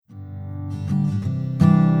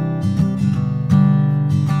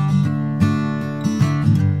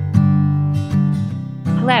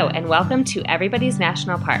Hello, and welcome to Everybody's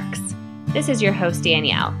National Parks. This is your host,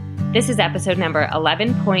 Danielle. This is episode number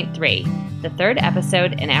 11.3, the third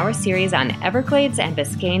episode in our series on Everglades and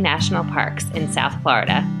Biscayne National Parks in South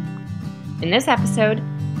Florida. In this episode,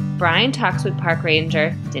 Brian talks with Park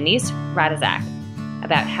Ranger Denise Radczak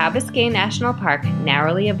about how Biscayne National Park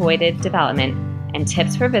narrowly avoided development and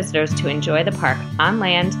tips for visitors to enjoy the park on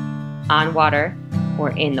land, on water,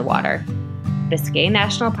 or in the water. Biscayne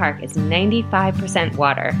National Park is 95%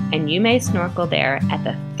 water, and you may snorkel there at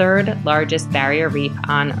the third largest barrier reef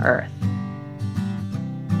on Earth.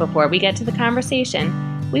 Before we get to the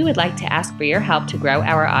conversation, we would like to ask for your help to grow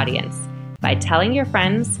our audience by telling your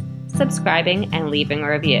friends, subscribing, and leaving a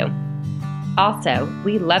review. Also,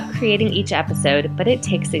 we love creating each episode, but it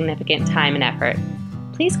takes significant time and effort.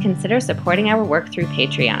 Please consider supporting our work through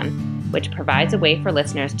Patreon, which provides a way for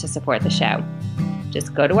listeners to support the show.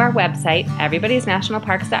 Just go to our website,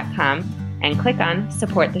 everybody'snationalparks.com, and click on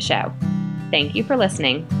Support the Show. Thank you for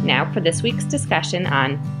listening. Now for this week's discussion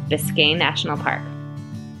on Biscayne National Park.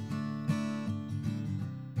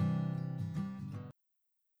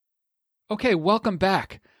 Okay, welcome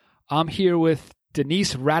back. I'm here with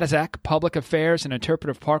Denise Radczak, Public Affairs and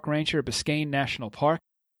Interpretive Park Ranger at Biscayne National Park.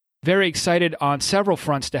 Very excited on several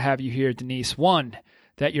fronts to have you here, Denise. One,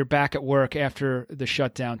 that you're back at work after the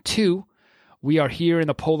shutdown. Two, we are here in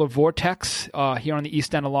the polar vortex here on the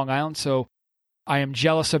east end of Long Island, so I am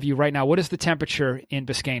jealous of you right now. What is the temperature in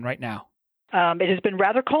Biscayne right now? It has been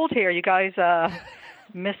rather cold here. You guys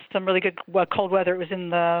missed some really good cold weather. It was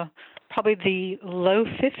in probably the low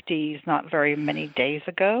 50s not very many days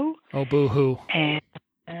ago. Oh, boo-hoo. And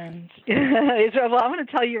well, I'm going to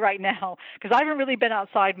tell you right now, because I haven't really been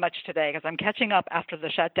outside much today because I'm catching up after the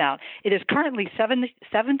shutdown. It is currently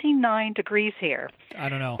 79 degrees here. I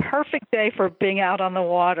don't know. Perfect day for being out on the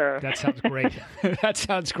water. That sounds great. That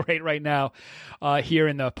sounds great right now here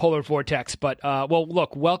in the polar vortex. But, well,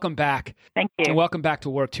 look, welcome back. Thank you. And welcome back to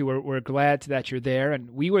work, too. We're glad that you're there. And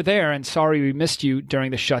we were there, and sorry we missed you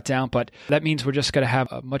during the shutdown. But that means we're just going to have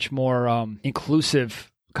a much more inclusive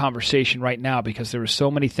conversation right now because there were so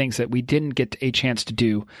many things that we didn't get a chance to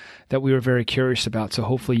do that we were very curious about. So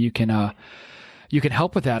hopefully you can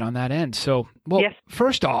help with that on that end. So, well, yes.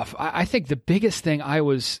 First off, I think the biggest thing I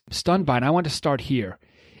was stunned by, and I want to start here,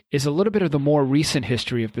 is a little bit of the more recent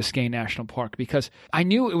history of Biscayne National Park, because I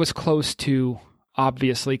knew it was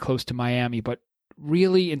obviously close to Miami, but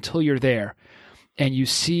really until you're there and you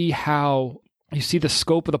see the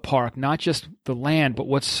scope of the park, not just the land, but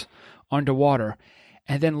what's underwater.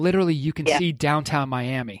 And then literally you can see downtown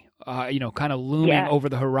Miami, kind of looming over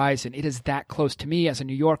the horizon. It is that close to me as a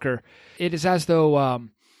New Yorker. It is as though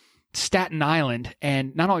Staten Island,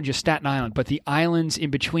 and not only just Staten Island, but the islands in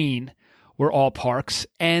between were all parks,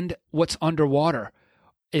 and what's underwater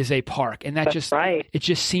is a park. And it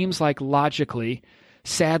just seems like logically,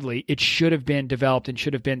 sadly, it should have been developed and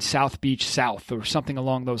should have been South Beach South or something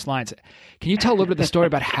along those lines. Can you tell a little bit of the story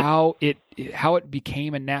about how it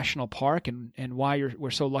became a national park and why we're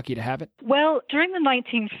so lucky to have it? Well, during the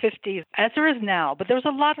 1950s, as there is now, but there was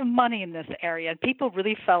a lot of money in this area, and people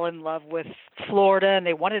really fell in love with Florida, and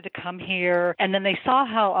they wanted to come here, and then they saw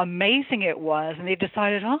how amazing it was, and they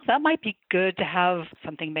decided, that might be good to have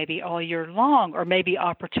something maybe all year long, or maybe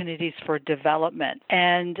opportunities for development.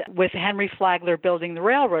 And with Henry Flagler building the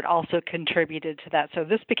railroad also contributed to that. So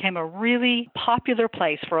this became a really popular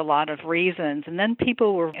place for a lot of reasons. And then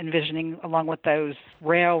people were envisioning along with those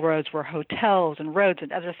railroads were hotels and roads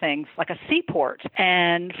and other things like a seaport.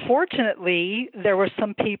 And fortunately, there were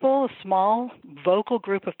some people, a small vocal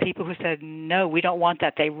group of people who said, no, we don't want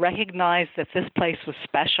that. They recognized that this place was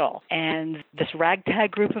special. And this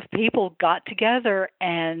ragtag group of people got together,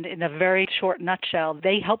 and in a very short nutshell,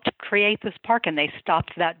 they helped create this park, and they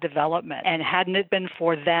stopped that development. And hadn't it been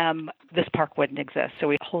for them, this park wouldn't exist. So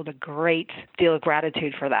we hold a great deal of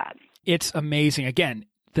gratitude for that. It's amazing. Again,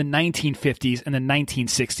 the 1950s and the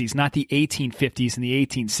 1960s, not the 1850s and the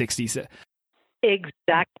 1860s.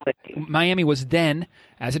 Exactly. Miami was then,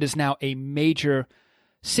 as it is now, a major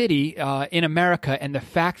city in America, and the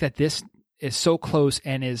fact that this is so close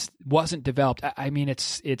and wasn't developed, I mean,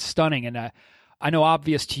 it's stunning. And I know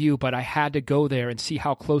obvious to you, but I had to go there and see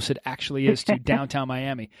how close it actually is to downtown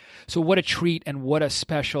Miami. So what a treat and what a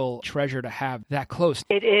special treasure to have that close.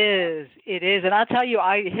 It is. It is. And I'll tell you,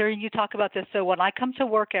 hearing you talk about this, so when I come to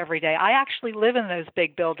work every day, I actually live in those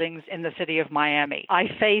big buildings in the city of Miami. I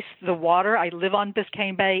face the water. I live on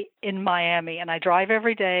Biscayne Bay in Miami, and I drive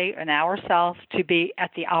every day an hour south to be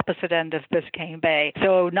at the opposite end of Biscayne Bay.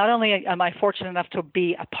 So not only am I fortunate enough to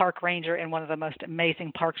be a park ranger in one of the most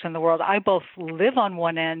amazing parks in the world, I both live on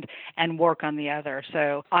one end and work on the other.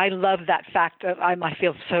 So I love that fact. I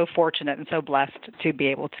feel so fortunate and so blessed to be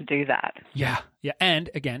able to do that. Yeah. Yeah. And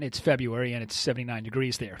again, it's February and it's 79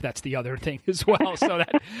 degrees there. That's the other thing as well. So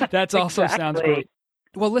that's also Exactly. sounds great.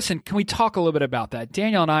 Well, listen, can we talk a little bit about that?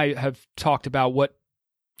 Danielle and I have talked about what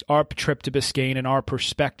our trip to Biscayne and our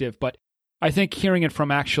perspective, but I think hearing it from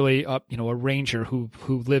actually, a ranger who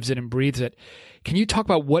lives it and breathes it. Can you talk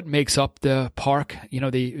about what makes up the park?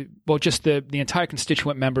 Just the entire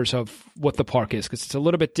constituent members of what the park is, because it's a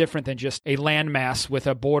little bit different than just a landmass with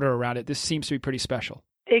a border around it. This seems to be pretty special.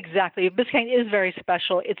 Exactly. Biscayne is very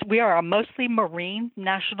special. We are a mostly marine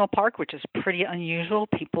national park, which is pretty unusual.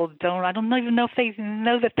 I don't even know if they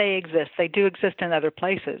know that they exist. They do exist in other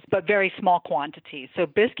places, but very small quantities. So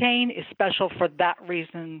Biscayne is special for that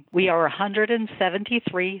reason. We are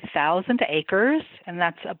 173,000 acres, and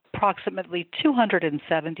that's approximately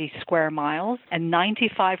 270 square miles, and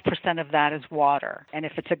 95% of that is water. And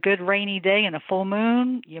if it's a good rainy day and a full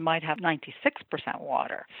moon, you might have 96%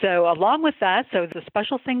 water. So along with that, the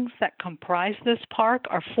special things that comprise this park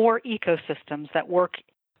are 4 ecosystems that work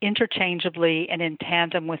interchangeably and in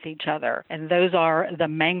tandem with each other. And those are the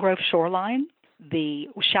mangrove shoreline, the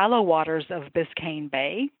shallow waters of Biscayne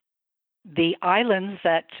Bay, the islands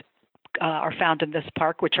that are found in this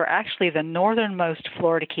park, which are actually the northernmost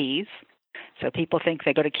Florida Keys. So people think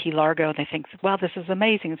they go to Key Largo and they think, well, this is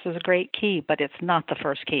amazing, this is a great key, but it's not the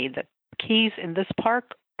first key. The keys in this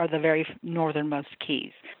park are the very northernmost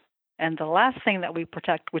keys. And the last thing that we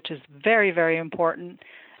protect, which is very, very important,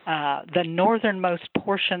 the northernmost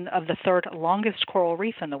portion of the 3rd longest coral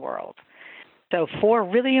reef in the world. So 4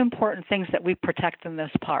 really important things that we protect in this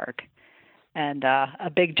park, and a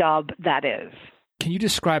big job that is. Can you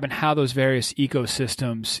describe how those various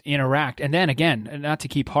ecosystems interact? And then again, not to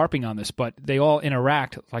keep harping on this, but they all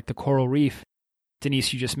interact, like the coral reef,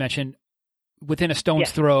 Denise, you just mentioned, within a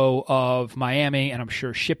stone's throw of Miami, and I'm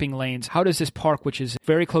sure shipping lanes. How does this park, which is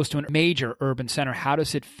very close to a major urban center, how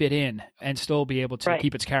does it fit in and still be able to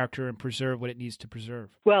keep its character and preserve what it needs to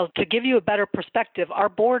preserve? Well, to give you a better perspective, our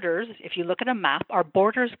borders, if you look at a map, our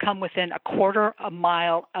borders come within a quarter a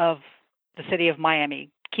mile of the city of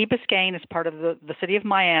Miami. Key Biscayne is part of the city of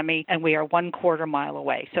Miami, and we are 1/4 mile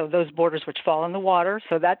away. So those borders which fall in the water,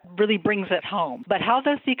 so that really brings it home. But how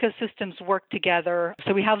those ecosystems work together,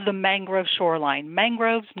 so we have the mangrove shoreline.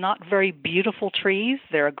 Mangroves, not very beautiful trees.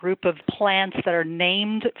 They're a group of plants that are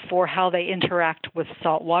named for how they interact with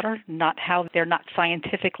salt water, they're not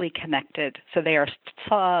scientifically connected. So they are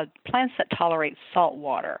plants that tolerate salt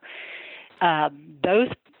water. Those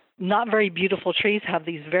not very beautiful trees have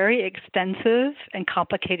these very extensive and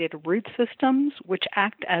complicated root systems, which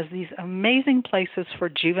act as these amazing places for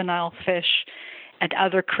juvenile fish and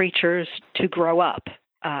other creatures to grow up,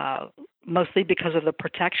 mostly because of the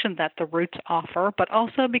protection that the roots offer, but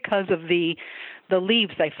also because of the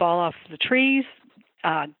leaves. They fall off the trees,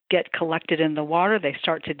 get collected in the water, they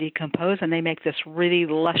start to decompose, and they make this really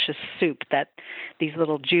luscious soup that these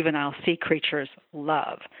little juvenile sea creatures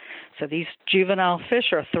love. So these juvenile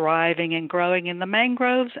fish are thriving and growing in the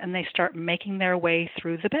mangroves, and they start making their way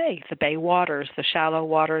through the bay waters, the shallow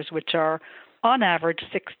waters, which are on average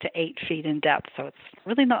 6 to 8 feet in depth. So it's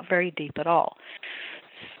really not very deep at all.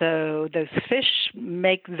 So those fish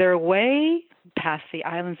make their way past the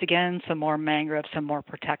islands again, some more mangroves, some more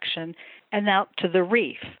protection, and out to the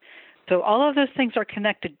reef. So all of those things are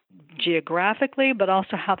connected geographically, but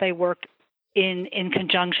also how they work in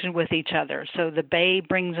conjunction with each other. So the bay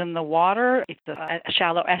brings in the water. It's a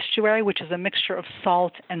shallow estuary, which is a mixture of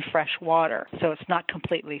salt and fresh water. So it's not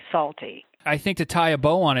completely salty. I think to tie a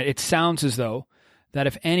bow on it, it sounds as though that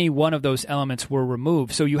if any one of those elements were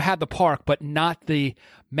removed, so you had the park, but not the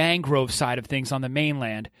mangrove side of things on the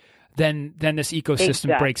mainland, then this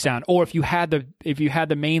ecosystem breaks down. Or if you had the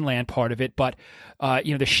mainland part of it, but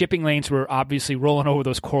the shipping lanes were obviously rolling over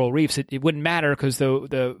those coral reefs, it wouldn't matter because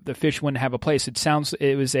the fish wouldn't have a place.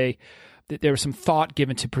 There was some thought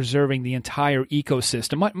given to preserving the entire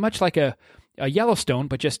ecosystem, much like a Yellowstone,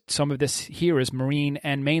 but just some of this here is marine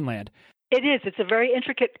and mainland. It is. It's a very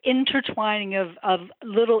intricate intertwining of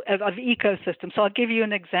ecosystems. So I'll give you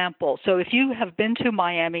an example. So if you have been to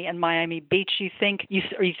Miami and Miami Beach, you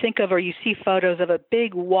see photos of a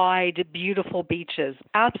big, wide, beautiful beaches,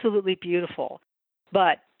 absolutely beautiful.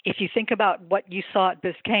 But if you think about what you saw at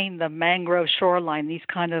Biscayne, the mangrove shoreline, these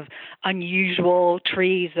kind of unusual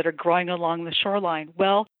trees that are growing along the shoreline,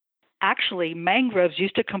 well, actually, mangroves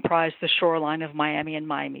used to comprise the shoreline of Miami and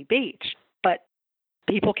Miami Beach. But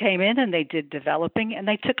people came in and they did developing and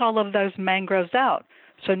they took all of those mangroves out.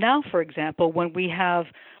 So now, for example, when we have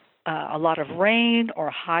a lot of rain or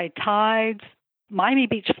high tides, Miami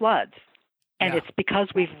Beach floods. And it's because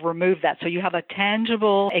we've removed that. So you have a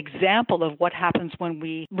tangible example of what happens when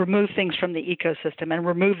we remove things from the ecosystem and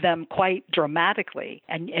remove them quite dramatically.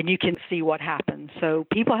 And you can see what happens. So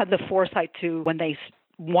people had the foresight to, when they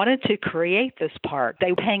wanted to create this park,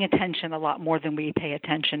 they were paying attention a lot more than we pay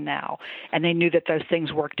attention now. And they knew that those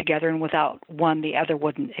things work together, and without one, the other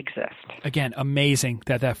wouldn't exist. Again, amazing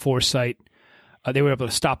that foresight, they were able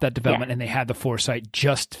to stop that development, and they had the foresight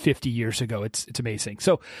just 50 years ago. It's amazing.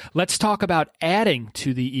 So let's talk about adding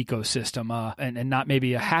to the ecosystem, and not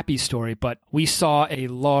maybe a happy story, but we saw a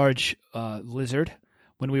large lizard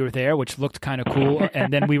when we were there, which looked kind of cool.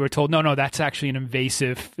 And then we were told, no, that's actually an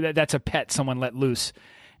invasive, that's a pet someone let loose.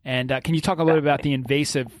 And can you talk a little bit about the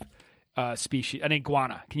invasive species, an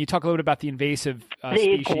iguana? Can you talk a little bit about the invasive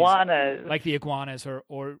species? The iguanas. Like the iguanas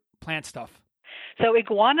or plant stuff. So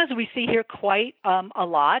iguanas we see here quite a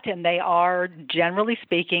lot, and they are, generally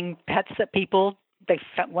speaking, pets that people, they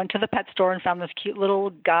went to the pet store and found this cute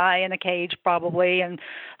little guy in a cage probably and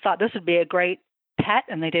thought this would be a great pet,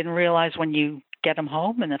 and they didn't realize when you get them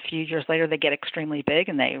home and a few years later they get extremely big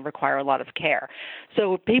and they require a lot of care.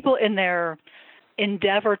 So people, in their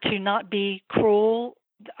endeavor to not be cruel,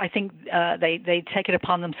 I think they take it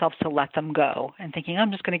upon themselves to let them go and thinking,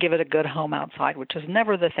 I'm just going to give it a good home outside, which is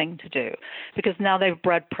never the thing to do, because now they've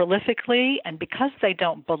bred prolifically, and because they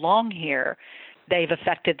don't belong here, they've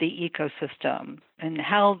affected the ecosystem. And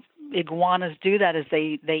how iguanas do that is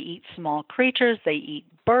they eat small creatures, they eat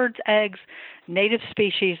birds' eggs, native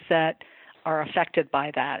species that are affected by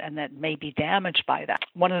that and that may be damaged by that.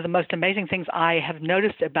 One of the most amazing things I have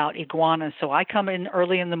noticed about iguanas, so I come in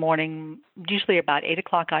early in the morning, usually about 8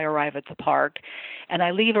 o'clock I arrive at the park, and I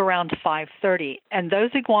leave around 5:30. And those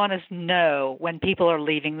iguanas know when people are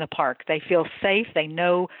leaving the park. They feel safe. They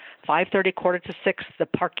know 5:30, 5:45, the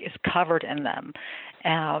park is covered in them.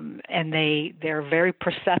 And they're very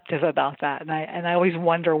perceptive about that. And I always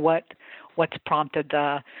wonder what's prompted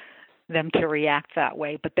them to react that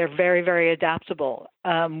way, but they're very, very adaptable.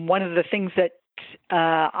 One of the things that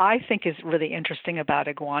I think is really interesting about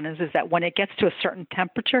iguanas is that when it gets to a certain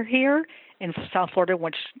temperature here in South Florida,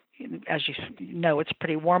 which, as you know, it's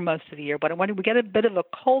pretty warm most of the year, but when we get a bit of a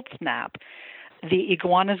cold snap, the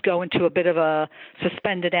iguanas go into a bit of a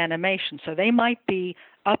suspended animation. So they might be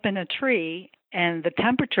up in a tree and the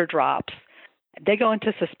temperature drops. They go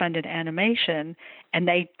into suspended animation and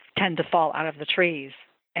they tend to fall out of the trees.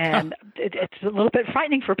 And it's a little bit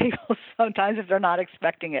frightening for people sometimes if they're not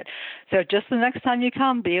expecting it. So just the next time you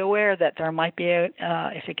come, be aware that there might be,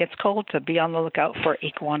 if it gets cold, to be on the lookout for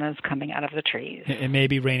iguanas coming out of the trees. It may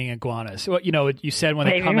be raining iguanas. Well, you said when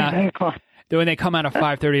they come out. When they come out at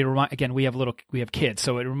 5:30, again, we have kids,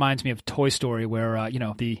 so it reminds me of Toy Story, where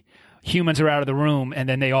the humans are out of the room and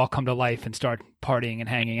then they all come to life and start partying and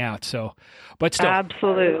hanging out. So, but still,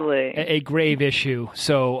 absolutely a grave issue.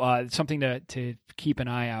 So it's something to keep an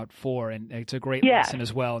eye out for, and it's a great lesson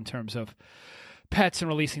as well in terms of pets and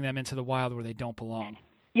releasing them into the wild where they don't belong.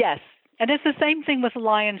 Yes. And it's the same thing with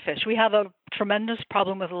lionfish. We have a tremendous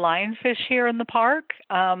problem with lionfish here in the park.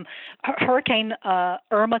 Hurricane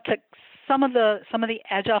Irma took some of the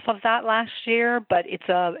edge off of that last year, but it's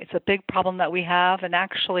a big problem that we have. And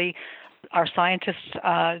actually, our scientists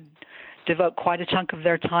devote quite a chunk of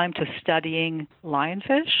their time to studying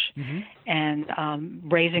lionfish and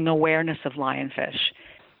raising awareness of lionfish.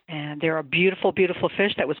 And they're a beautiful, beautiful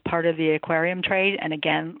fish that was part of the aquarium trade. And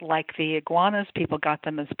again, like the iguanas, people got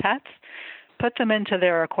them as pets, put them into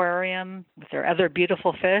their aquarium with their other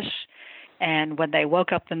beautiful fish. And when they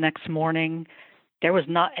woke up the next morning, there was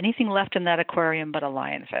not anything left in that aquarium but a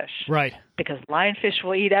lionfish. Right. Because lionfish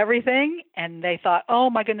will eat everything. And they thought, oh,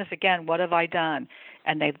 my goodness, again, what have I done?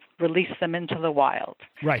 And they released them into the wild.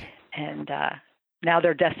 Right. And now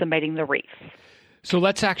they're decimating the reef. So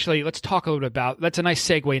let's talk a little bit about, that's a nice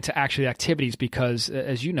segue into actually activities, because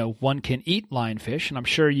as you know, one can eat lionfish, and I'm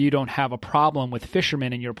sure you don't have a problem with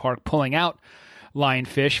fishermen in your park pulling out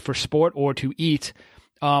lionfish for sport or to eat.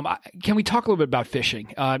 Can we talk a little bit about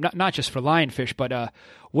fishing? Not just for lionfish, but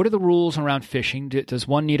what are the rules around fishing? Does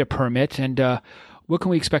one need a permit? And what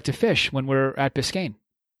can we expect to fish when we're at Biscayne?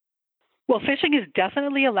 Well, fishing is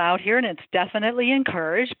definitely allowed here, and it's definitely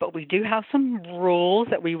encouraged, but we do have some rules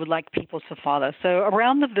that we would like people to follow. So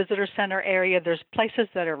around the visitor center area, there's places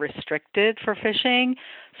that are restricted for fishing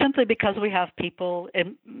simply because we have people,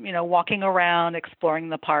 walking around, exploring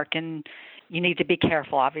the park, and you need to be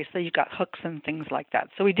careful. Obviously, you've got hooks and things like that.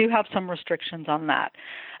 So we do have some restrictions on that.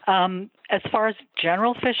 As far as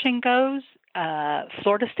general fishing goes,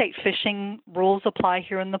 Florida state fishing rules apply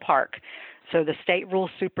here in the park. So the state rules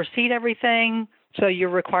supersede everything, so you're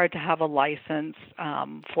required to have a license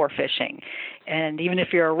for fishing. And even if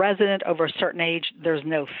you're a resident over a certain age, there's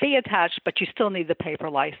no fee attached, but you still need the paper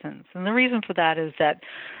license. And the reason for that is that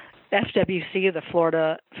FWC, the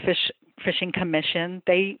Florida Fishing Commission,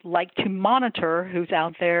 they like to monitor who's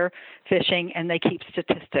out there fishing, and they keep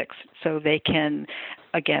statistics so they can,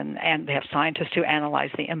 again, and they have scientists who analyze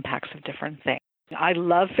the impacts of different things. I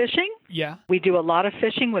love fishing. Yeah. We do a lot of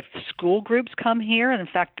fishing with school groups come here. And in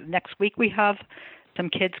fact, next week we have some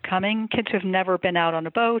kids coming, kids who've never been out on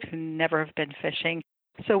a boat, who never have been fishing.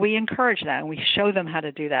 So we encourage that, and we show them how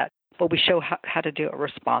to do that, but we show how to do it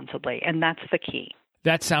responsibly. And that's the key.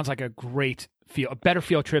 That sounds like a great better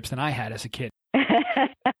field trips than I had as a kid.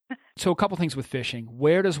 So a couple things with fishing.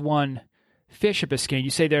 Where does one fish at Biscayne? You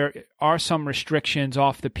say there are some restrictions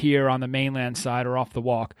off the pier on the mainland side or off the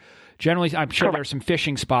walk. Generally, I'm sure there are some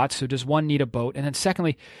fishing spots. So does one need a boat? And then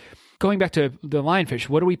secondly, going back to the lionfish,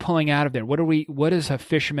 what are we pulling out of there? What is a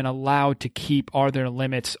fisherman allowed to keep? Are there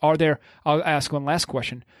limits? I'll ask one last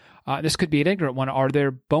question. This could be an ignorant one. Are there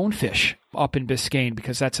bonefish up in Biscayne?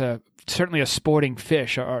 Because that's certainly a sporting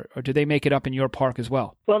fish. Or do they make it up in your park as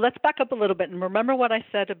well? Well, let's back up a little bit and remember what I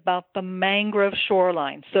said about the mangrove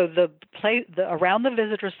shoreline. So around the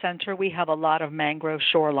visitor center, we have a lot of mangrove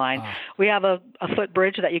shoreline. We have a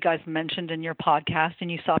footbridge that you guys mentioned in your podcast, and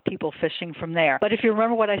you saw people fishing from there. But if you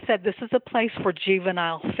remember what I said, this is a place for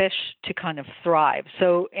juvenile fish to kind of thrive.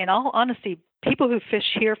 So in all honesty, people who fish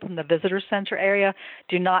here from the visitor center area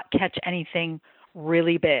do not catch anything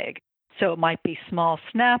really big. So it might be small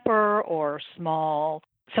snapper or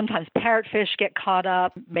sometimes parrotfish get caught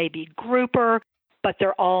up, maybe grouper, but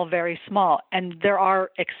they're all very small. And there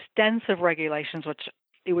are extensive regulations, which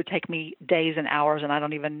it would take me days and hours, and I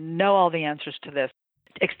don't even know all the answers to this.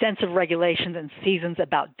 Extensive regulations and seasons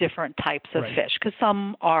about different types of fish, because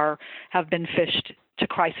some have been fished to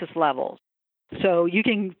crisis levels. So you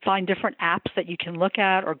can find different apps that you can look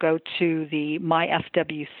at, or go to the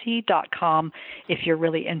myfwc.com if you're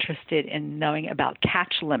really interested in knowing about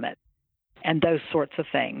catch limit and those sorts of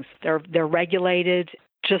things. They're regulated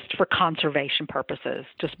just for conservation purposes,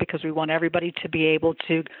 just because we want everybody to be able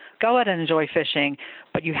to go out and enjoy fishing,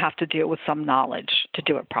 but you have to do it with some knowledge to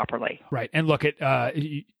do it properly. Right. And look at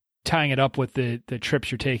tying it up with the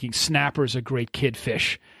trips you're taking. Snapper is a great kid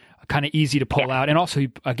fish. Kind of easy to pull out. And also,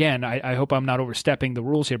 again, I hope I'm not overstepping the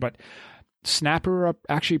rules here, but snapper are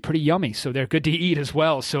actually pretty yummy, so they're good to eat as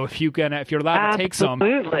well. So if you're allowed to take some,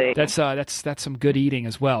 that's some good eating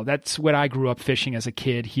as well. That's what I grew up fishing as a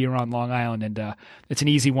kid here on Long Island, and it's an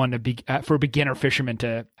easy one to be for beginner fishermen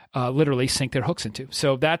to literally sink their hooks into.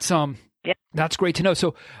 So that's great to know.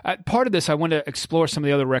 So part of this, I want to explore some of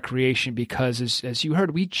the other recreation, because as you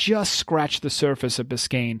heard, we just scratched the surface of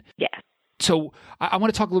Biscayne. Yeah. So I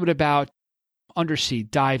want to talk a little bit about undersea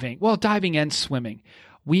diving. Well, diving and swimming.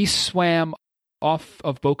 We swam off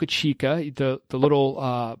of Boca Chica, the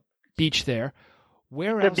little beach there.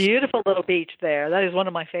 Where else? The beautiful little beach there. That is one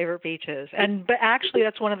of my favorite beaches. But actually,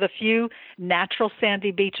 that's one of the few natural sandy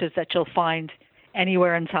beaches that you'll find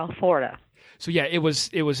anywhere in South Florida. So yeah, it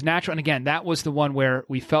was natural. And again, that was the one where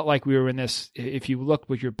we felt like we were in this, if you look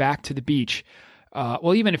with your back to the beach,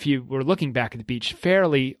 even if you were looking back at the beach,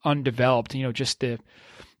 fairly undeveloped, just the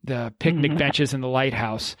picnic benches and the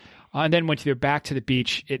lighthouse. And then once you're back to the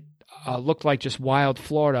beach, it looked like just wild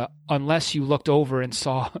Florida, unless you looked over and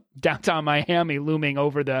saw downtown Miami looming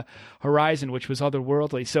over the horizon, which was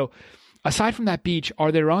otherworldly. So aside from that beach,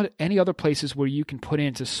 are there any other places where you can put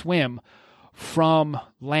in to swim from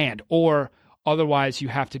land, or otherwise you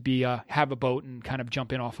have to have a boat and kind of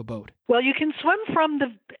jump in off a boat? Well, you can swim from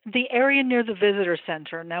the area near the visitor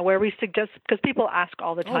center. Now, where we suggest, because people ask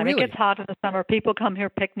all the time, really? It gets hot in the summer, people come here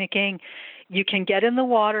picnicking. You can get in the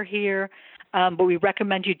water here. but we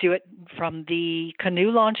recommend you do it from the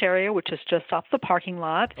canoe launch area, which is just off the parking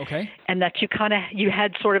lot. Okay. And that you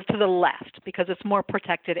head sort of to the left because it's more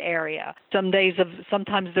protected area.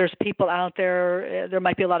 Sometimes there's people out there. There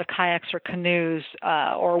might be a lot of kayaks or canoes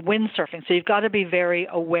or windsurfing. So you've got to be very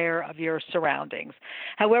aware of your surroundings.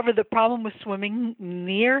 However, the problem with swimming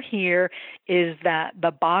near here is that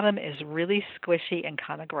the bottom is really squishy and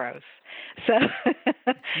kind of gross. So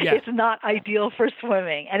It's not ideal for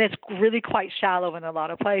swimming, and it's really quite shallow in a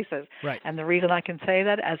lot of places. Right. And the reason I can say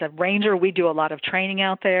that, as a ranger, we do a lot of training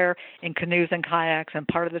out there in canoes and kayaks, and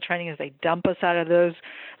part of the training is they dump us out of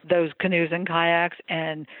those canoes and kayaks,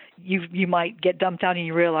 and you might get dumped out and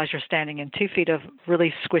you realize you're standing in 2 feet of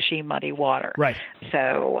really squishy, muddy water. Right.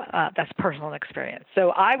 So that's personal experience.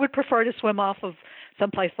 So I would prefer to swim off of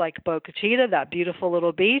someplace like Boca Chica, that beautiful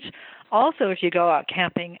little beach. Also, if you go out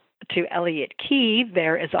camping to Elliott Key,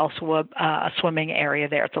 there is also a swimming area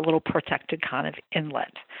there. It's a little protected kind of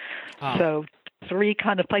inlet. So 3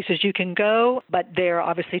 kind of places you can go, but they're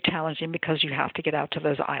obviously challenging because you have to get out to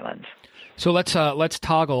those islands. So let's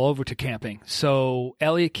toggle over to camping. So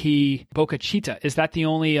Elliott Key, Boca Chica, is that the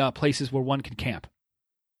only places where one can camp?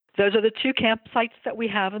 Those are the 2 campsites that we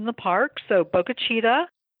have in the park. So Boca Chica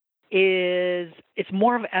it's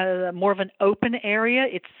more of an open area.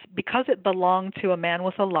 It's because it belonged to a man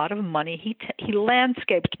with a lot of money. He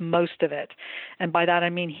landscaped most of it, and by that I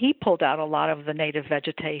mean he pulled out a lot of the native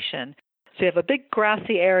vegetation. So you have a big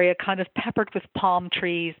grassy area kind of peppered with palm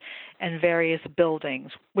trees and various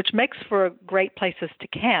buildings, which makes for great places to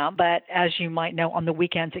camp. But as you might know, on the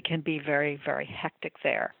weekends it can be very, very hectic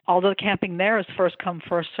there. Although camping there is first come,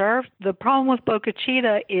 first served, the problem with Boca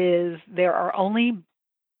Chica is there are only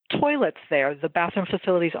toilets there. The bathroom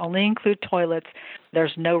facilities only include toilets.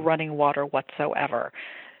 There's no running water whatsoever.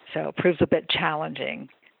 So it proves a bit challenging.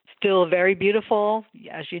 Still very beautiful,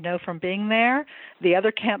 as you know from being there. The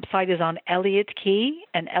other campsite is on Elliott Key,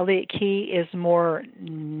 and Elliott Key is more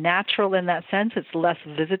natural in that sense. It's less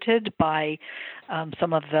visited by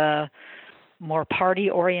some of the more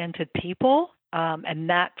party-oriented people, and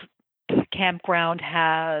that campground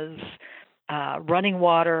has running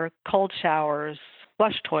water, cold showers,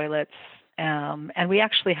 flush toilets, and we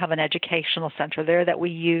actually have an educational center there that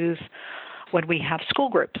we use when we have school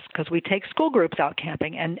groups, because we take school groups out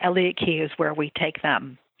camping, and Elliott Key is where we take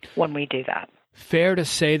them when we do that. Fair to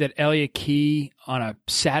say that Elliott Key on a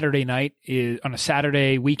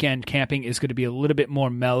Saturday weekend camping is going to be a little bit more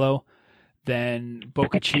mellow than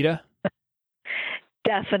Boca Chica?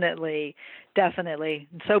 Definitely.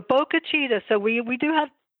 So Boca Chica, so we do have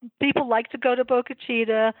people like to go to Boca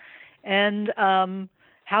Chica and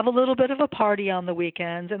have a little bit of a party on the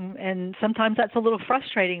weekends, and sometimes that's a little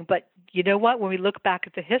frustrating. But you know what? When we look back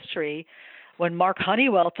at the history, when Mark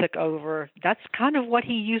Honeywell took over, that's kind of what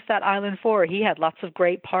he used that island for. He had lots of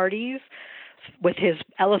great parties with his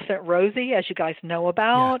Elephant Rosie, as you guys know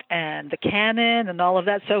about, and the cannon and all of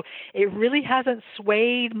that. So it really hasn't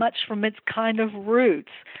swayed much from its kind of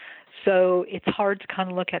roots. So it's hard to kind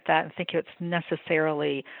of look at that and think it's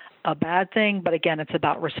necessarily a bad thing. But again, it's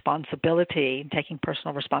about responsibility, taking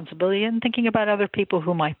personal responsibility, and thinking about other people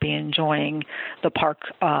who might be enjoying the park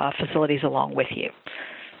facilities along with you.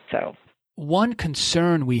 So one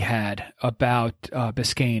concern we had about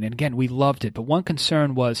Biscayne, and again, we loved it, but one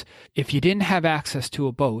concern was if you didn't have access to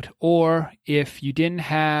a boat, or if you didn't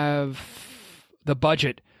have the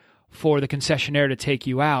budget for the concessionaire to take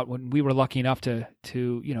you out, when we were lucky enough to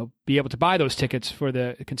be able to buy those tickets for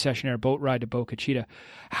the concessionaire boat ride to Boca Chica.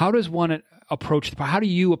 How does one approach how do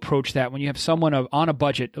you approach that when you have someone on a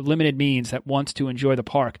budget, limited means, that wants to enjoy the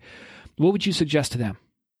park? What would you suggest to them?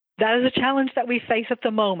 That is a challenge that we face at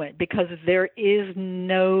the moment, because there is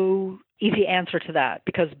no easy answer to that,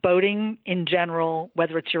 because boating in general,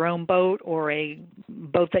 whether it's your own boat or a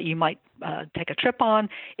boat that you might take a trip on,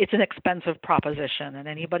 it's an expensive proposition. And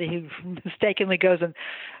anybody who mistakenly goes and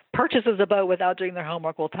purchases a boat without doing their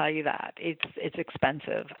homework will tell you that. It's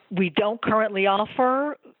expensive. We don't currently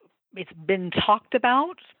offer, it's been talked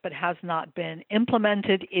about but has not been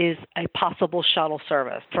implemented, is a possible shuttle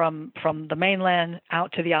service from the mainland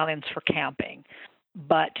out to the islands for camping.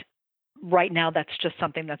 But right now, that's just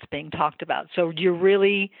something that's being talked about. So you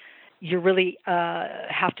really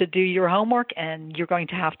have to do your homework, and you're going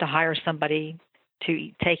to have to hire somebody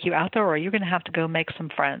to take you out there, or you're going to have to go make some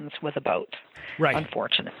friends with a boat. Right.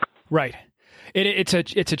 Unfortunately. Right. It's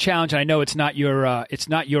a challenge. I know it's not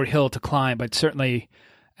your hill to climb, but certainly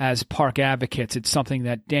as park advocates, it's something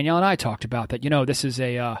that Danielle and I talked about. That this is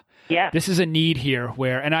this is a need here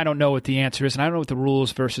where, and I don't know what the answer is, and I don't know what the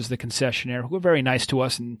rules versus the concessionaire, who are very nice to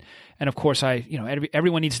us, and of course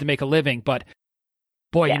everyone needs to make a living, but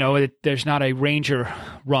boy, Yeah. there's not a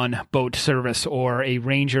ranger-run boat service or a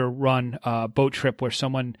ranger-run boat trip where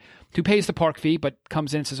someone who pays the park fee but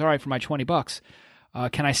comes in and says, all right, for my $20,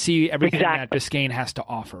 can I see everything that Biscayne has to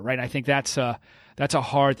offer, right? I think that's a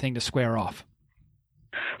hard thing to square off.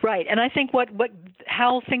 Right. And I think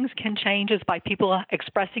how things can change is by people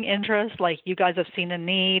expressing interest, like you guys have seen a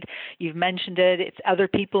need, you've mentioned it, it's other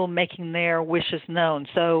people making their wishes known.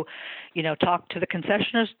 So, talk to the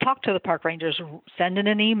concessionaires, talk to the park rangers, send in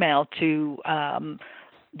an email to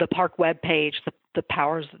the park webpage, the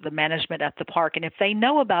powers, the management at the park. And if they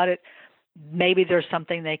know about it, maybe there's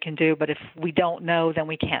something they can do. But if we don't know, then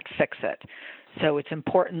we can't fix it. So it's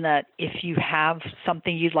important that if you have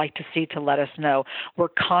something you'd like to see, to let us know. We're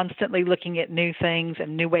constantly looking at new things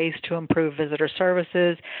and new ways to improve visitor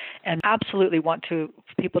services, and absolutely want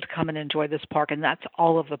people to come and enjoy this park, and that's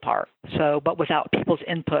all of the park. So, but without people's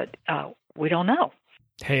input, we don't know.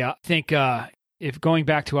 Hey, I think if going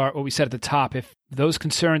back to what we said at the top, if those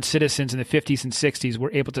concerned citizens in the 50s and 60s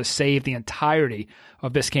were able to save the entirety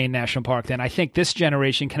of Biscayne National Park, then I think this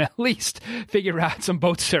generation can at least figure out some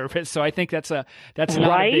boat service. So I think that's not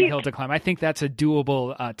a big hill to climb. I think that's a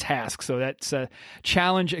doable task. So that's a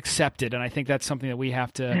challenge accepted, and I think that's something that we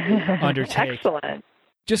have to undertake. Excellent.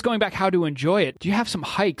 Just going back, how to enjoy it. Do you have some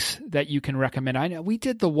hikes that you can recommend? I know we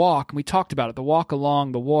did the walk, and we talked about it, the walk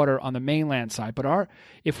along the water on the mainland side. But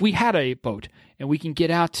if we had a boat and we can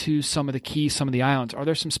get out to some of the keys, some of the islands, are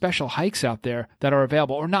there some special hikes out there that are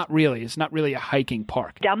available? Or not really? It's not really a hiking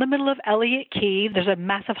park. Down the middle of Elliott Key, there's a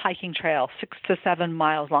massive hiking trail, 6 to 7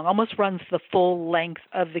 miles long, almost runs the full length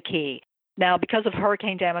of the key. Now, because of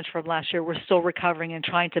hurricane damage from last year, we're still recovering and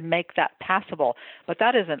trying to make that passable. But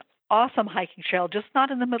that is an awesome hiking trail, just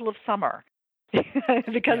not in the middle of summer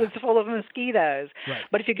because it's full of mosquitoes. Right.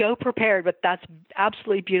 But if you go prepared, but that's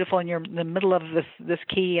absolutely beautiful, and you're in the middle of this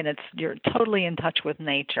key, and you're totally in touch with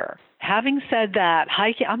nature. Having said that,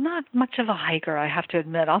 hiking, I'm not much of a hiker, I have to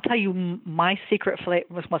admit. I'll tell you my secret flavor.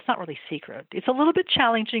 Well, it's not really secret. It's a little bit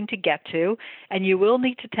challenging to get to, and you will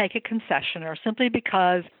need to take a concessionaire simply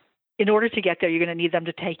because in order to get there, you're going to need them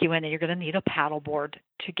to take you in, and you're going to need a paddleboard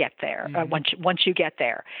to get there once you get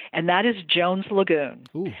there. And that is Jones Lagoon.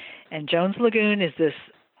 Ooh. And Jones Lagoon is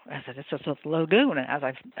it's just a lagoon,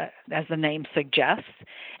 as the name suggests.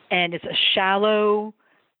 And it's a shallow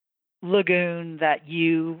lagoon that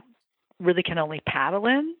you really can only paddle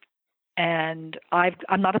in. And I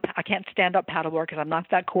can't stand up paddleboard because I'm not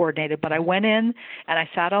that coordinated, but I went in and I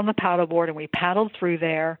sat on the paddleboard and we paddled through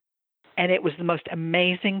there. And it was the most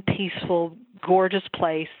amazing, peaceful, gorgeous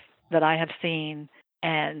place that I have seen.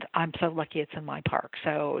 And I'm so lucky it's in my park.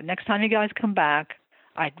 So next time you guys come back,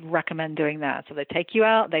 I'd recommend doing that. So they take you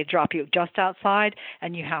out, they drop you just outside,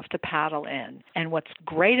 and you have to paddle in. And what's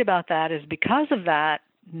great about that is because of that,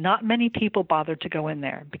 not many people bother to go in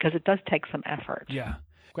there because it does take some effort. Yeah.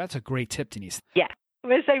 That's a great tip, Denise. Yeah. I'm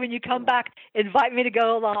going to say, when you come back, invite me to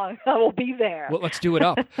go along. I will be there. Well, let's do it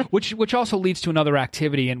up. Which also leads to another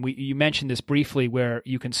activity, and you mentioned this briefly, where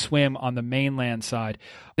you can swim on the mainland side.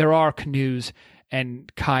 There are canoes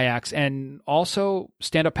and kayaks, and also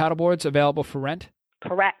stand-up paddleboards available for rent?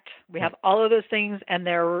 Correct. We have all of those things, and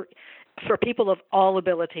they're for people of all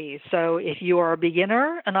abilities. So if you are a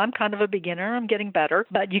beginner, and I'm kind of a beginner, I'm getting better,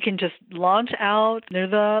 but you can just launch out near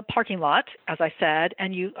the parking lot, as I said,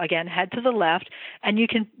 and you, again, head to the left, and you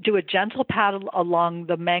can do a gentle paddle along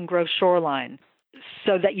the mangrove shoreline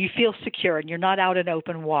so that you feel secure and you're not out in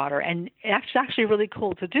open water. And it's actually really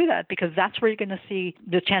cool to do that because that's where you're going to see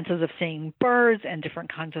the chances of seeing birds and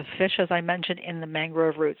different kinds of fish, as I mentioned, in the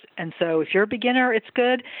mangrove roots. And so if you're a beginner, it's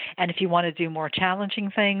good. And if you want to do more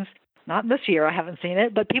challenging things, not this year, I haven't seen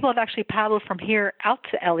it, but people have actually paddled from here out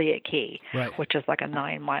to Elliott Key, right, which is like a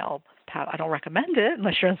 9-mile paddle. I don't recommend it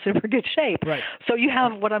unless you're in super good shape. Right. So you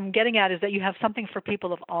have, what I'm getting at is that you have something for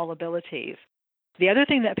people of all abilities. The other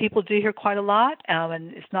thing that people do here quite a lot,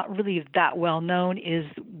 and it's not really that well known, is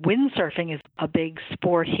windsurfing is a big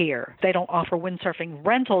sport here. They don't offer windsurfing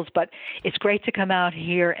rentals, but it's great to come out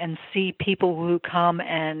here and see people who come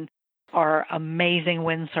and are amazing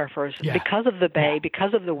windsurfers because of the bay,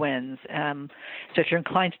 because of the winds. So if you're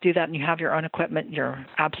inclined to do that and you have your own equipment, you're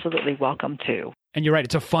absolutely welcome to. And you're right,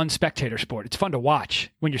 it's a fun spectator sport. It's fun to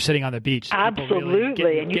watch when you're sitting on the beach. Absolutely.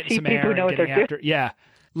 Really and you see people who know what they're doing. Yeah.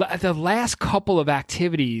 The last couple of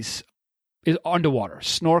activities is underwater,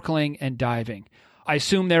 snorkeling and diving. I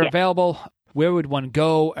assume they're available. Where would one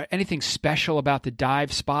go? Anything special about the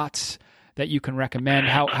dive spots that you can recommend?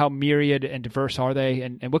 How myriad and diverse are they?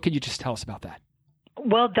 And what could you just tell us about that?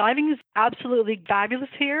 Well, diving is absolutely fabulous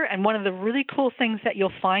here. And one of the really cool things that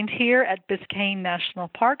you'll find here at Biscayne National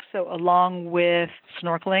Park, so along with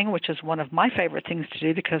snorkeling, which is one of my favorite things to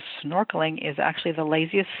do because snorkeling is actually the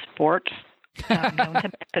laziest sport known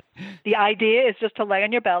to men. The idea is just to lay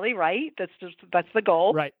on your belly, right? That's the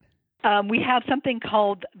goal. Right. We have something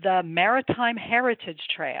called the Maritime Heritage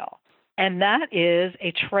Trail. And that is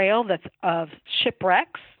a trail that's of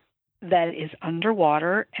shipwrecks that is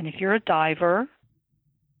underwater. And if you're a diver,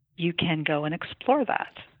 you can go and explore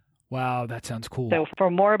that. Wow, that sounds cool. So for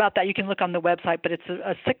more about that, you can look on the website, but it's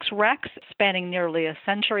a 6 wrecks spanning nearly a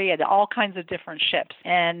century and all kinds of different ships.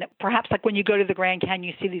 And perhaps like when you go to the Grand Canyon,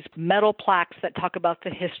 you see these metal plaques that talk about the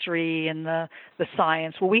history and the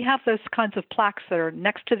science. Well, we have those kinds of plaques that are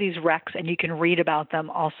next to these wrecks, and you can read about them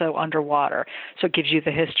also underwater. So it gives you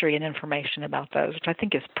the history and information about those, which I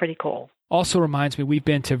think is pretty cool. Also reminds me, we've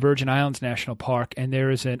been to Virgin Islands National Park, and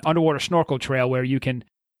there is an underwater snorkel trail where you can,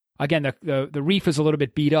 again, the reef is a little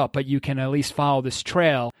bit beat up, but you can at least follow this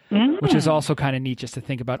trail, which is also kind of neat just to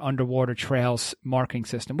think about underwater trails marking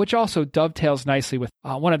system, which also dovetails nicely with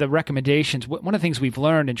one of the recommendations. One of the things we've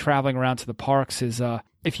learned in traveling around to the parks is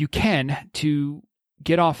if you can, to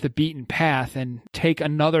get off the beaten path and take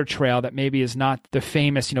another trail that maybe is not the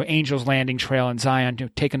famous, Angel's Landing Trail in Zion,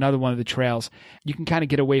 take another one of the trails. You can kind of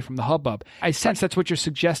get away from the hubbub. I sense that's what you're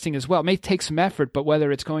suggesting as well. It may take some effort, but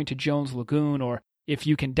whether it's going to Jones Lagoon or if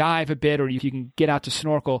you can dive a bit or if you can get out to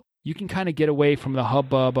snorkel, you can kind of get away from the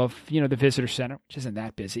hubbub of, the visitor center, which isn't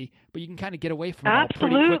that busy, but you can kind of get away from it all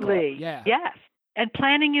pretty quickly. Yeah. Yes. And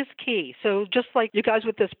planning is key. So just like you guys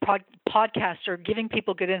with this podcast are giving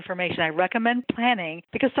people good information, I recommend planning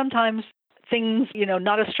because sometimes things,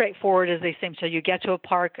 not as straightforward as they seem. So you get to a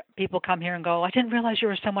park, people come here and go, I didn't realize there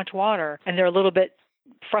was so much water. And they're a little bit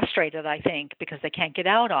frustrated, I think, because they can't get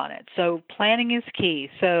out on it. So planning is key.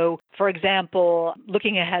 So, for example,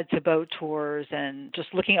 looking ahead to boat tours and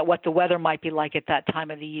just looking at what the weather might be like at that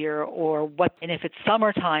time of the year and if it's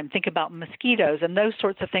summertime, think about mosquitoes and those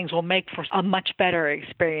sorts of things will make for a much better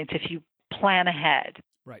experience if you plan ahead.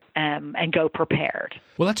 Right. And go prepared.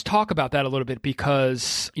 Well, let's talk about that a little bit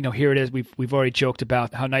because, here it is. We've already joked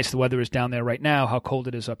about how nice the weather is down there right now, how cold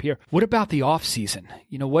it is up here. What about the off season?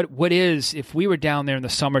 What is, if we were down there in the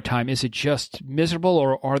summertime, is it just miserable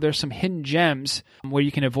or are there some hidden gems where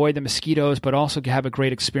you can avoid the mosquitoes but also have a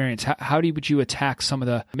great experience? How would you attack some of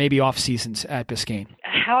the maybe off seasons at Biscayne?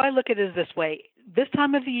 How I look at it is this way. This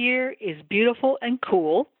time of the year is beautiful and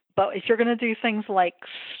cool. But if you're going to do things like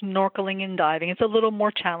snorkeling and diving, it's a little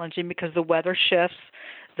more challenging because the weather shifts,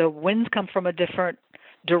 the winds come from a different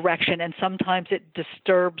direction, and sometimes it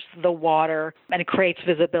disturbs the water and it creates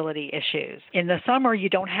visibility issues. In the summer, you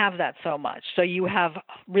don't have that so much. So you have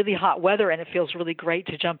really hot weather and it feels really great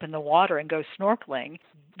to jump in the water and go snorkeling.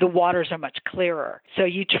 The waters are much clearer. So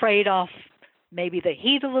you trade off maybe the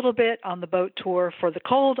heat a little bit on the boat tour for the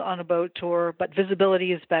cold on a boat tour, but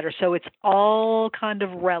visibility is better. So it's all kind of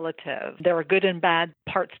relative. There are good and bad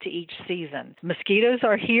parts to each season. Mosquitoes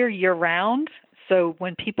are here year-round. So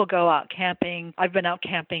when people go out camping, I've been out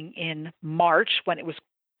camping in March when it was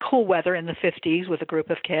cool weather in the 50s with a group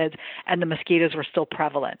of kids, and the mosquitoes were still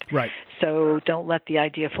prevalent. Right. So don't let the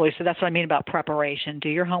idea fool you. So that's what I mean about preparation. Do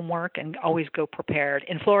your homework and always go prepared.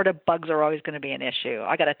 In Florida, bugs are always going to be an issue.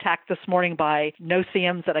 I got attacked this morning by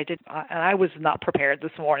no-see-ums that I was not prepared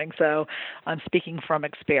this morning. So I'm speaking from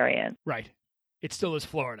experience. Right. It still is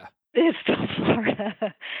Florida. It's still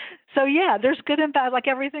Florida. So, yeah, there's good and bad like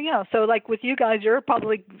everything else. So, like with you guys, you're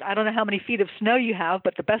probably, I don't know how many feet of snow you have,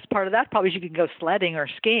 but the best part of that probably is you can go sledding or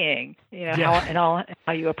skiing,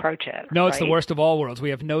 how you approach it. No, it's right? the worst of all worlds.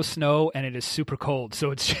 We have no snow and it is super cold.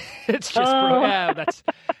 So it's just, that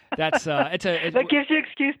gives you an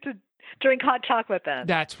excuse to drink hot chocolate then.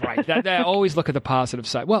 That's right. That always look at the positive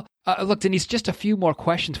side. Well, look, Denise, just a few more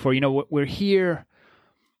questions for you. We're here.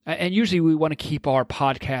 And usually we want to keep our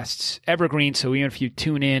podcasts evergreen, so even if you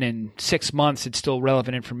tune in 6 months, it's still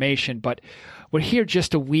relevant information. But we're here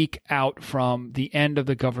just a week out from the end of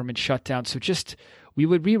the government shutdown. So we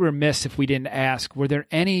would be remiss if we didn't ask, were there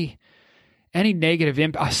any negative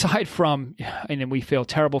impact, aside from, and we feel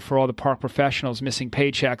terrible for all the park professionals missing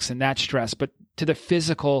paychecks and that stress, but to the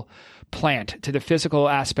physical plant, to the physical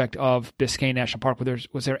aspect of Biscayne National Park,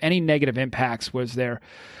 was there any negative impacts? Was there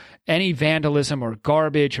any vandalism or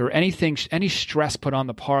garbage or anything, any stress put on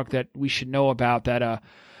the park that we should know about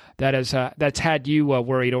that's had you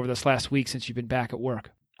worried over this last week since you've been back at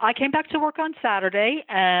work? I came back to work on Saturday,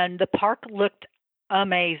 and the park looked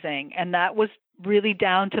amazing, and that was really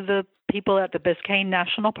down to the people at the Biscayne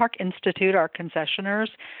National Park Institute, our concessioners,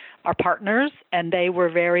 our partners, and they were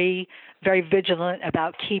very, very vigilant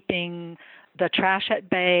about keeping the trash at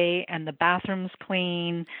bay and the bathrooms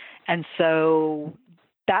clean. And so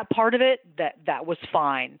that part of it, that was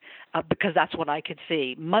fine because that's what I could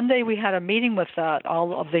see. Monday, we had a meeting with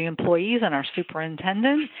all of the employees and our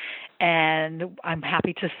superintendent, and I'm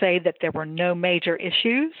happy to say that there were no major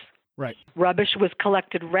issues. Right. Rubbish was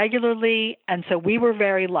collected regularly, and so we were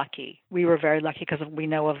very lucky. We were very lucky because we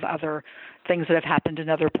know of other things that have happened in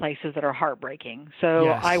other places that are heartbreaking. So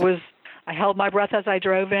yes. I held my breath as I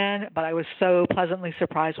drove in, but I was so pleasantly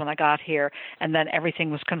surprised when I got here, and then everything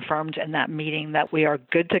was confirmed in that meeting that we are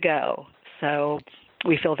good to go. So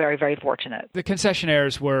we feel very, very fortunate. The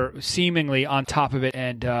concessionaires were seemingly on top of it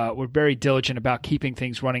and were very diligent about keeping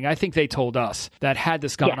things running. I think they told us that had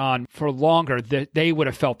this gone on for longer, that they would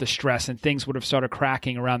have felt the stress and things would have started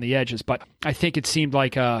cracking around the edges. But I think it seemed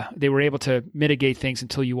like they were able to mitigate things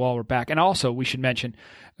until you all were back. And also, we should mention,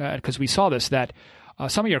 because we saw this, that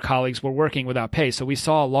some of your colleagues were working without pay. So we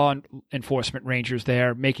saw law enforcement rangers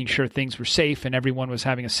there making sure things were safe and everyone was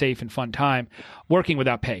having a safe and fun time working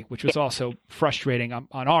without pay, which was also frustrating on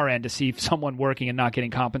our end to see someone working and not getting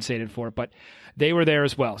compensated for it. But they were there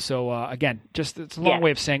as well. So again, just it's a long way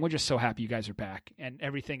of saying we're just so happy you guys are back and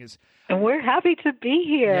everything is. And we're happy to be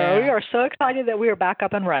here. Yeah. We are so excited that we are back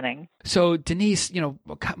up and running. So Denise,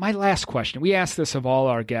 my last question, we ask this of all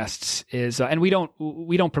our guests is, and we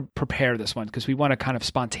don't prepare this one because we want a kind of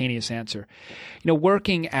spontaneous answer.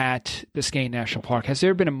 Working at Biscayne National Park, has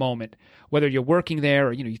there been a moment, whether you're working there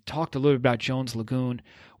or, you talked a little bit about Jones Lagoon,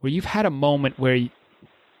 where you've had a moment where,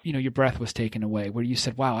 your breath was taken away, where you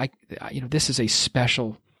said, wow, this is a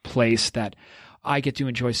special place that I get to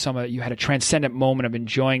enjoy you had a transcendent moment of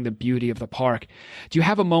enjoying the beauty of the park. Do you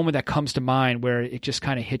have a moment that comes to mind where it just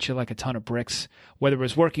kind of hit you like a ton of bricks, whether it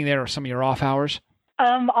was working there or some of your off hours?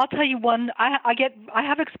 I'll tell you one. I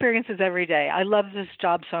have experiences every day. I love this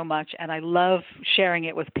job so much, and I love sharing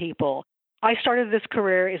it with people. I started this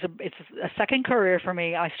career, it's a second career for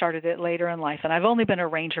me. I started it later in life, and I've only been a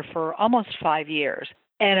ranger for almost 5 years.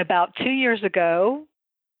 And about 2 years ago,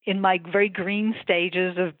 in my very green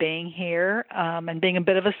stages of being here and being a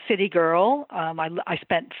bit of a city girl, I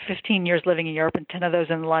spent 15 years living in Europe and 10 of those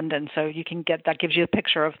in London. So that gives you a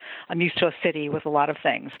picture of I'm used to a city with a lot of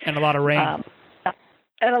things. And a lot of rain.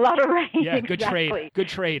 And a lot of rain. Yeah, good exactly. trade. Good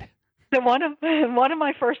trade. So one of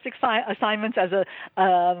my first assignments as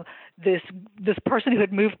this person who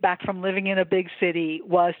had moved back from living in a big city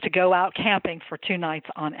was to go out camping for 2 nights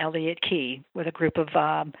on Elliott Key with a group of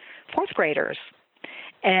fourth graders.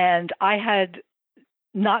 And I had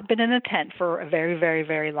not been in a tent for a very, very,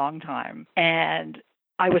 very long time. And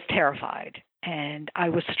I was terrified. And I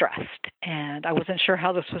was stressed, and I wasn't sure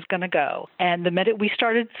how this was going to go. And the minute we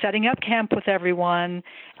started setting up camp with everyone,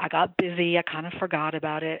 I got busy. I kind of forgot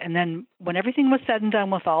about it. And then when everything was said and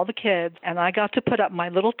done with all the kids, and I got to put up my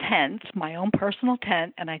little tent, my own personal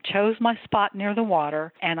tent, and I chose my spot near the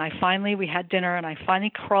water, and we had dinner, and I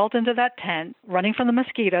finally crawled into that tent, running from the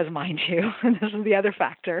mosquitoes, mind you. This is the other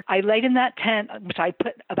factor. I laid in that tent, which I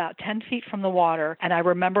put about 10 feet from the water, and I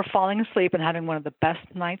remember falling asleep and having one of the best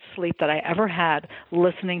night's sleep that I ever had,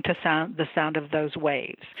 listening to the sound of those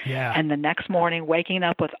waves. Yeah. And the next morning, waking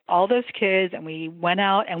up with all those kids, and we went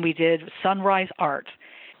out and we did sunrise art,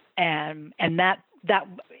 and that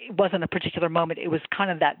wasn't a particular moment. It was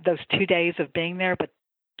kind of those 2 days of being there, but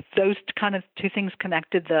those kind of two things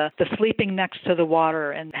connected, the sleeping next to the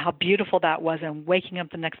water and how beautiful that was, and waking up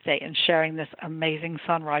the next day and sharing this amazing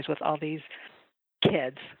sunrise with all these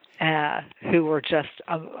kids who were just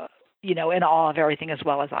in awe of everything as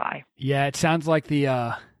well as I. Yeah, it sounds like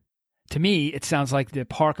to me, it sounds like the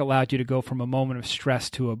park allowed you to go from a moment of stress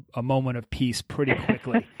to a moment of peace pretty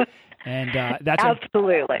quickly. And that's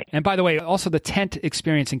absolutely. And by the way, also the tent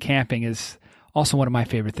experience in camping is also one of my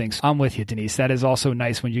favorite things. I'm with you, Denise. That is also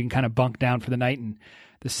nice when you can kind of bunk down for the night and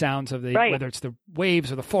the sounds of whether it's the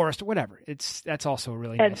waves or the forest or whatever. That's also a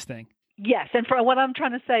really nice thing. Yes, and for what I'm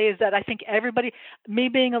trying to say is that I think everybody, me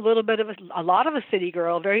being a lot of a city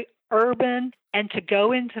girl, very urban, and to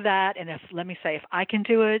go into that, and if I can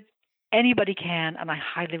do it, anybody can, and I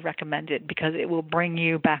highly recommend it because it will bring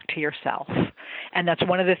you back to yourself. And that's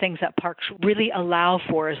one of the things that parks really allow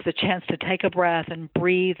for, is the chance to take a breath and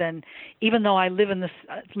breathe. And even though I live in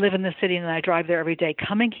the city and I drive there every day,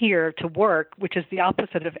 coming here to work, which is the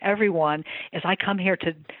opposite of everyone, is I come here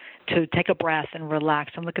to take a breath and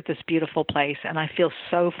relax and look at this beautiful place. And I feel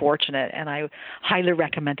so fortunate, and I highly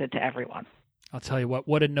recommend it to everyone. I'll tell you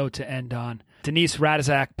what a note to end on. Denise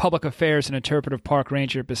Radczak, Public Affairs and Interpretive Park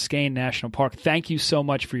Ranger at Biscayne National Park, thank you so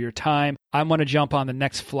much for your time. I'm going to jump on the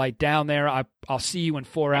next flight down there. I'll see you in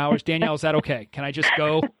 4 hours. Danielle, is that okay? Can I just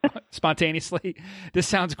go? spontaneously. This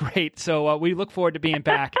sounds great. So we look forward to being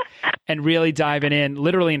back and really diving in,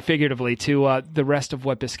 literally and figuratively, to the rest of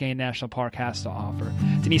what Biscayne National Park has to offer.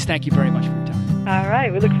 Denise, thank you very much for your time. All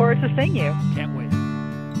right. We look forward to seeing you. Can't wait.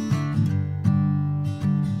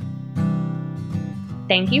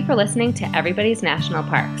 Thank you for listening to Everybody's National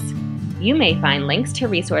Parks. You may find links to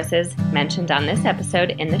resources mentioned on this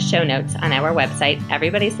episode in the show notes on our website,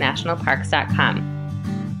 everybody'snationalparks.com.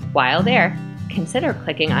 While there, consider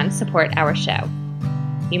clicking on Support Our Show.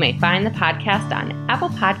 You may find the podcast on Apple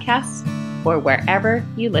Podcasts or wherever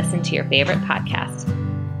you listen to your favorite podcast.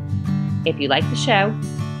 If you like the show,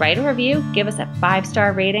 write a review, give us a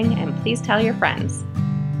 5-star rating, and please tell your friends.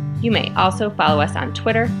 You may also follow us on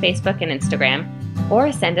Twitter, Facebook, and Instagram,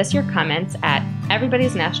 or send us your comments at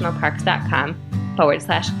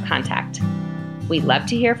everybody'snationalparks.com/contact. We'd love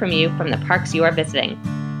to hear from you from the parks you are visiting.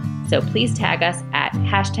 So please tag us at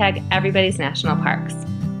 #EverybodiesNationalParks.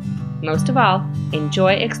 Most of all,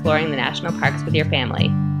 enjoy exploring the national parks with your family.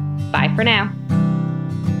 Bye for now.